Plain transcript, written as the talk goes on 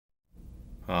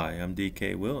Hi, I'm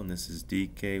DK Will, and this is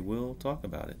DK Will Talk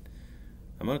About It.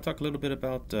 I'm going to talk a little bit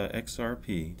about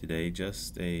XRP today,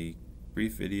 just a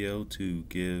brief video to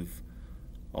give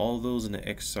all those in the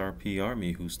XRP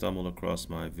army who stumble across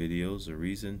my videos a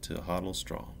reason to hodl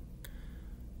strong.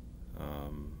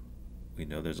 We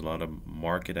know there's a lot of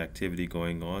market activity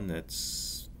going on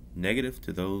that's negative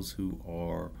to those who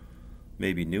are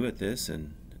maybe new at this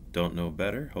and don't know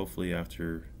better. Hopefully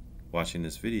after watching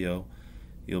this video,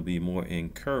 you'll be more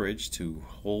encouraged to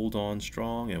hold on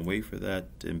strong and wait for that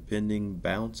impending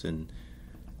bounce and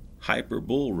hyper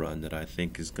bull run that I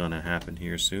think is going to happen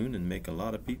here soon and make a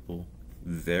lot of people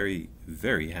very,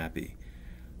 very happy.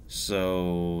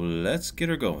 So let's get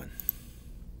her going.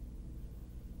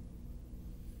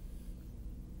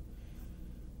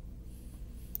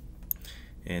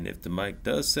 And if the mic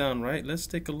does sound right, let's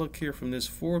take a look here from this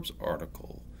Forbes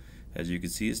article. As you can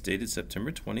see, it's dated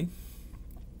September 20.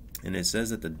 And it says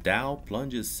that the Dow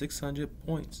plunges 600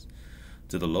 points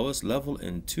to the lowest level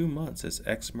in 2 months as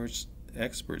experts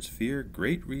fear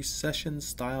great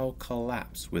recession-style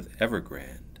collapse with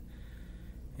Evergrande.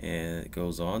 And it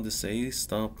goes on to say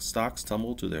stocks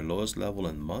tumbled to their lowest level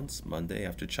in months Monday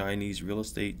after Chinese real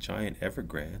estate giant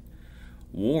Evergrande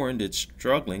warned it's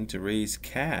struggling to raise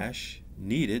cash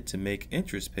needed to make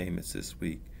interest payments this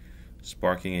week,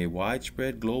 sparking a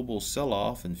widespread global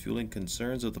sell-off and fueling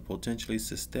concerns of the potentially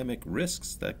systemic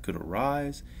risks that could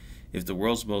arise if the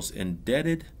world's most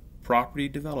indebted property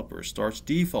developer starts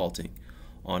defaulting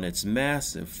on its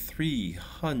massive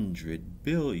 $300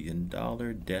 billion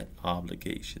debt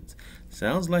obligations.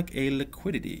 Sounds like a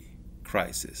liquidity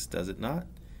crisis, does it not?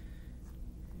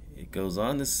 It goes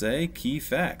on to say key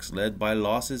facts led by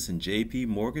losses in JP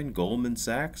Morgan, Goldman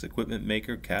Sachs, equipment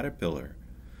maker Caterpillar.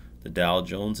 The Dow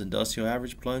Jones Industrial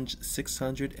Average plunged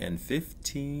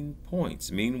 615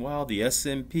 points. Meanwhile, the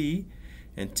S&P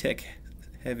and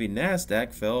tech-heavy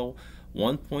NASDAQ fell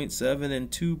 1.7 and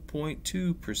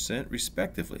 2.2%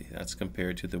 respectively. That's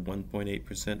compared to the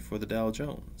 1.8% for the Dow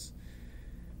Jones.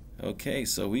 Okay,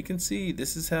 so we can see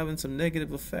this is having some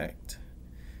negative effect.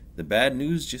 The bad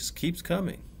news just keeps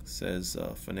coming, says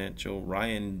financial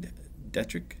Ryan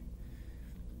Detrick,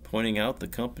 pointing out the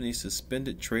company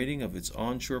suspended trading of its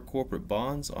onshore corporate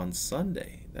bonds on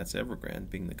Sunday. That's Evergrande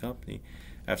being the company,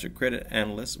 after credit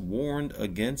analysts warned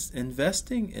against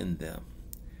investing in them.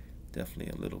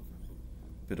 Definitely a little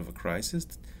bit of a crisis.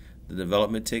 The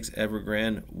development takes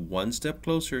Evergrande one step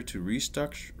closer to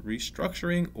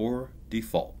restructuring or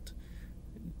default,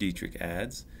 Dietrich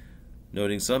adds,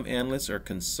 noting some analysts are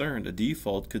concerned a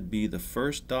default could be the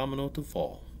first domino to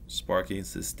fall, sparking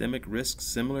systemic risks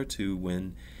similar to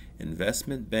when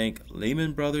investment bank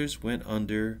Lehman Brothers went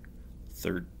under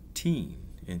 13,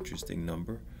 interesting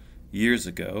number, years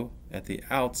ago at the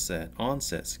onset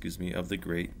of the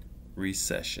Great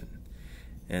Recession.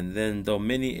 And then, though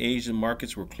many Asian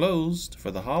markets were closed for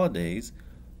the holidays,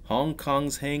 Hong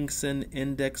Kong's Hang Seng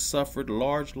Index suffered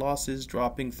large losses,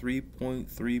 dropping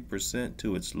 3.3%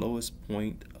 to its lowest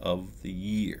point of the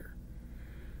year.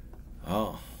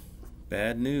 Oh,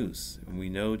 bad news. And we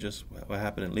know just what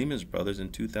happened at Lehman Brothers in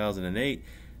 2008,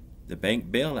 the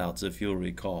bank bailouts, if you'll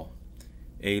recall.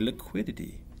 A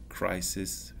liquidity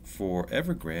crisis for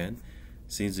Evergrande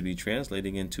seems to be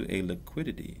translating into a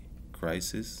liquidity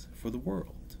crisis for the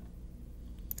world.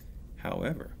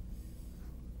 However,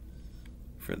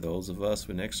 for those of us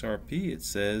with XRP, it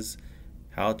says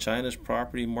how China's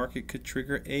property market could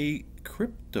trigger a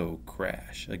crypto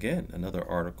crash. Again, another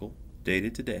article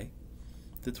dated today,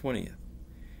 the 20th.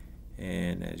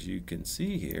 And as you can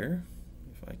see here,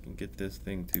 if I can get this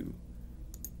thing to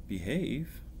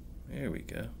behave, there we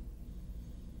go.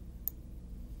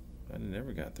 I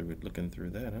never got through it looking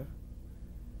through that, huh?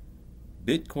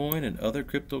 Bitcoin and other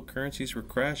cryptocurrencies were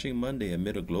crashing Monday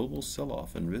amid a global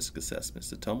sell-off in risk assessments.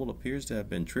 The tumble appears to have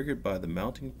been triggered by the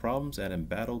mounting problems at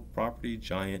embattled property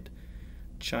giant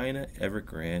China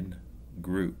Evergrande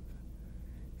Group.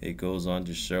 It goes on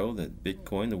to show that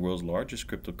Bitcoin, the world's largest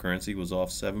cryptocurrency, was off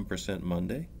 7%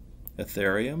 Monday.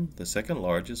 Ethereum, the second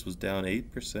largest, was down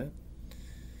 8%.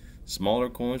 Smaller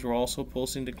coins were also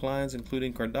posting declines,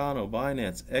 including Cardano,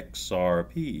 Binance,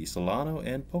 XRP, Solana,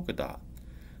 and Polkadot.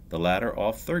 The latter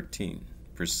off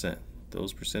 13%.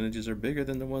 Those percentages are bigger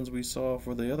than the ones we saw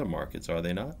for the other markets, are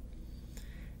they not?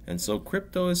 And so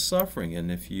crypto is suffering.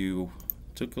 And if you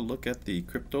took a look at the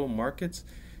crypto markets,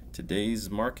 today's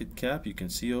market cap, you can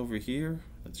see over here,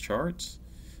 the charts.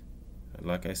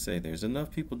 Like I say, there's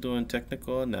enough people doing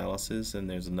technical analysis and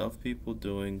there's enough people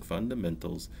doing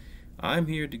fundamentals. I'm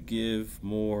here to give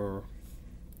more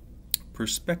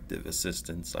perspective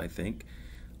assistance, I think,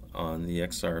 on the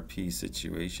XRP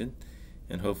situation.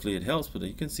 and hopefully it helps, but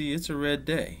you can see it's a red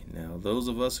day. Now, those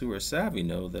of us who are savvy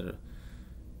know that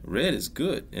red is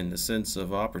good in the sense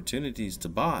of opportunities to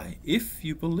buy if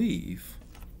you believe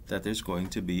that there's going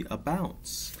to be a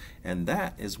bounce. And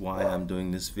that is why I'm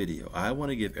doing this video. I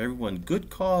want to give everyone good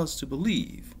cause to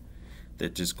believe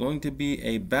that there's going to be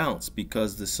a bounce,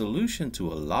 because the solution to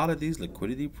a lot of these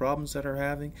liquidity problems that are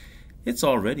having, it's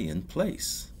already in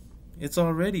place. It's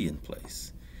already in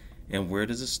place. And where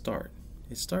does it start?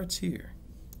 It starts here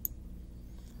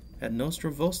at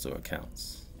Nostro Vostro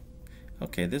accounts.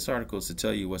 Okay, this article is to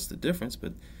tell you what's the difference,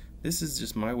 but this is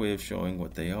just my way of showing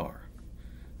what they are.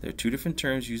 There are two different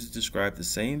terms used to describe the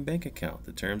same bank account.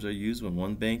 The terms are used when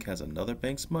one bank has another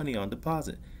bank's money on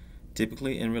deposit,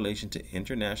 typically in relation to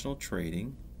international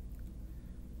trading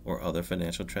or other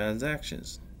financial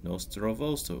transactions. Nostro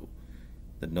Vostro.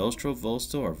 The Nostro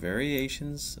Vostro are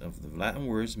variations of the Latin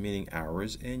words meaning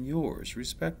ours and yours,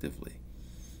 respectively.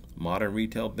 Modern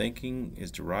retail banking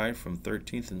is derived from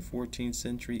 13th and 14th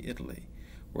century Italy,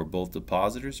 where both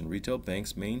depositors and retail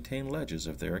banks maintain ledgers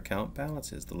of their account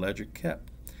balances. The ledger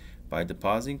kept by the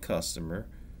depositing customer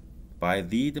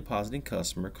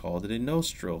called it a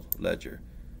Nostro ledger.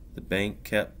 The bank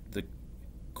kept the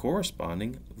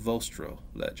corresponding Vostro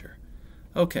ledger.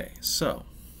 Okay, so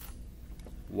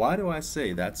why do I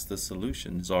say that's the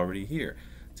solution is already here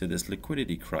to this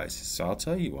liquidity crisis? So I'll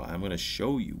tell you why. I'm going to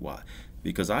show you why.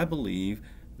 Because I believe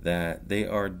that they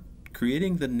are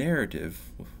creating the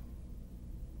narrative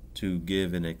to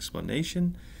give an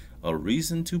explanation, a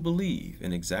reason to believe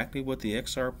in exactly what the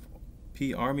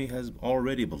XRP army has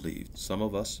already believed, some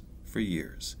of us for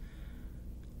years.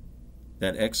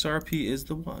 That XRP is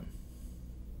the one.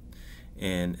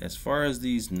 And as far as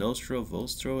these Nostro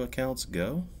Vostro accounts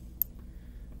go,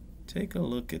 take a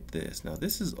look at this. Now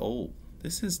this is old.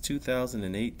 This is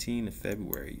 2018 in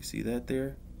February. You see that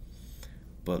there?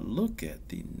 But look at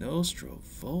the Nostro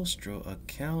Vostro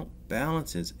account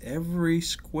balances. Every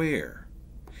square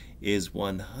is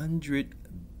 $100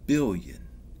 billion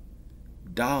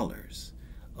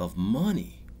of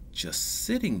money just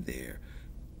sitting there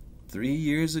 3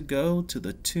 years ago to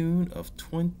the tune of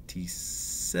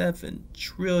 27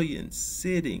 trillion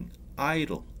sitting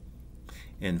idle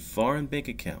in foreign bank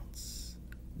accounts.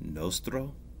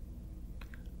 Nostro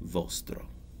Vostro.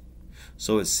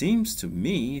 So it seems to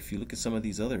me, if you look at some of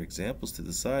these other examples to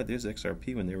the side, there's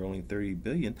XRP when they were only 30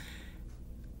 billion.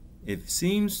 It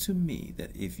seems to me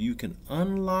that if you can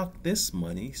unlock this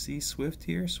money, see Swift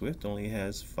here, Swift only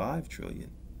has 5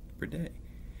 trillion per day.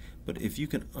 But if you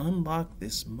can unlock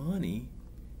this money,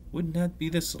 wouldn't that be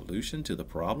the solution to the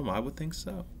problem? I would think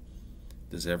so.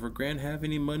 Does Evergrande have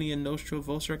any money in Nostro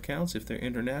Vostro accounts? If they're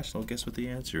international, guess what the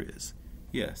answer is?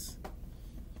 Yes.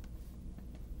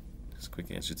 Just a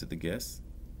quick answer to the guess.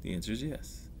 The answer is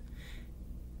yes.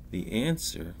 The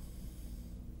answer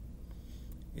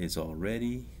is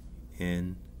already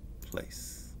in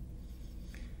place.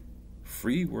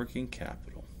 Free working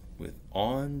capital with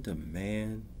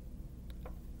on-demand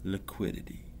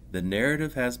liquidity. The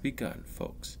narrative has begun,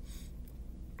 folks.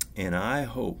 And I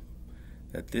hope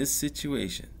that this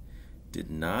situation did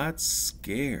not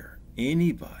scare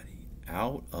anybody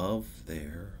out of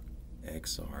their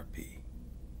XRP.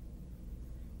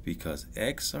 Because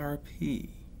XRP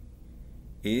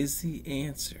is the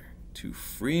answer to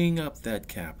freeing up that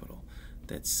capital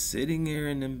that's sitting there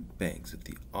in them banks with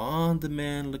the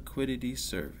on-demand liquidity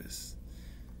service.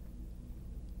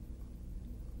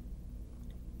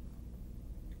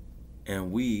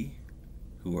 And we,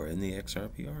 who are in the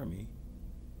XRP army,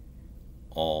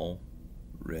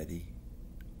 already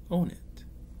own it.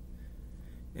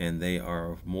 And they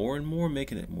are more and more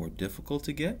making it more difficult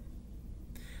to get.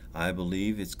 I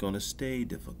believe it's going to stay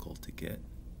difficult to get.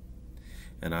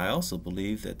 And I also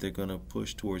believe that they're going to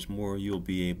push towards more you'll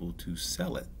be able to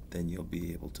sell it than you'll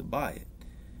be able to buy it.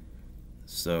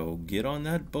 So get on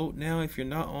that boat now if you're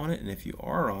not on it, and if you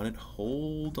are on it,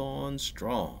 hold on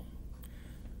strong.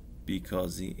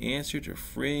 Because the answer to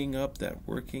freeing up that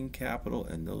working capital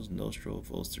and those Nostro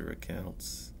Vostro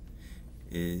accounts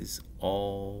is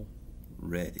already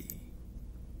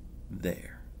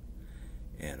there.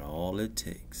 And all it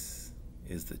takes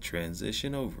is the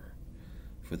transition over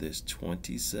for this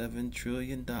 $27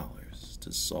 trillion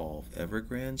to solve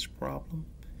Evergrande's problem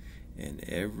and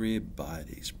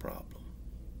everybody's problem.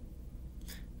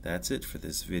 That's it for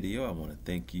this video. I want to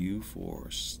thank you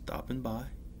for stopping by.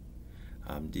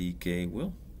 I'm DK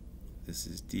Will. This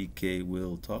is DK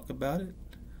Will Talk About It.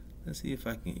 Let's see if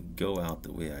I can go out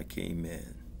the way I came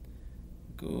in.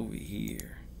 Go over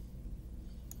here.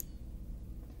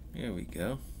 There we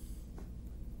go.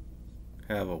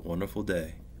 Have a wonderful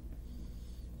day.